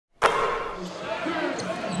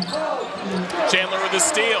Chandler with the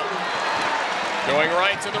steal. Going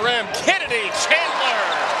right to the rim. Kennedy, Chandler.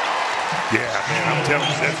 Yeah, man, I'm telling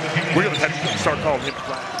you that. We're going to have to start calling him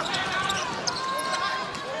flat.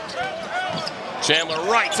 Chandler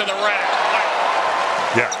right to the rack.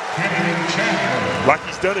 Yeah. Like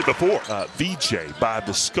he's done it before. VJ by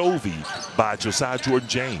Vescovi by Josiah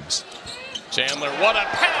Jordan-James. Chandler, what a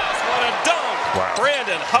pass, what a dunk. Wow.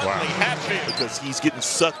 Brandon Huntley Hatfield. Because he's getting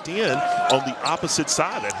sucked in on the opposite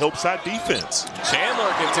side, that help side defense.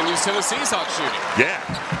 Chandler continues Tennessee's hot shooting. Yeah.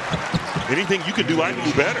 Anything you can do, I can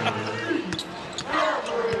do better.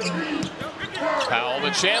 Powell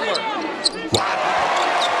to Chandler. Wow.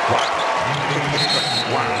 Wow.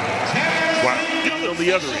 On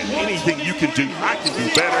the other end, anything you can do, I can do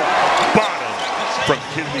better. Bottom from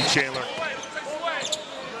Kennedy Chandler.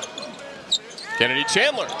 Kennedy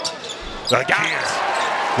Chandler. Again.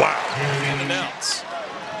 Wow. In and out.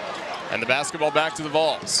 And the basketball back to the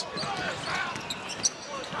Vols.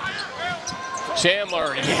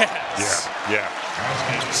 Chandler, yes. Yeah.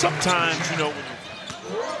 Sometimes, you know,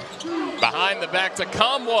 behind the back to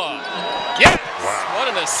Kamwa. Yes! Wow. What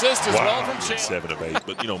an assist as well from Chandler. 7 of 8,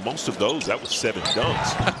 but you know, most of those, that was 7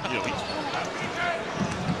 dunks. You know,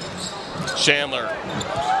 Chandler.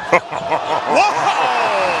 Whoa!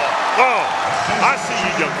 Oh, I see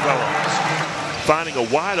you, young fella. Finding a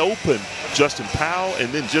wide open Justin Powell,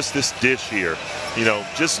 and then just this dish here. You know,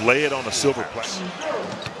 just lay it on a silver plate.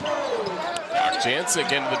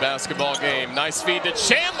 Jancic into the basketball game. Nice feed to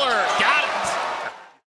Chandler. Got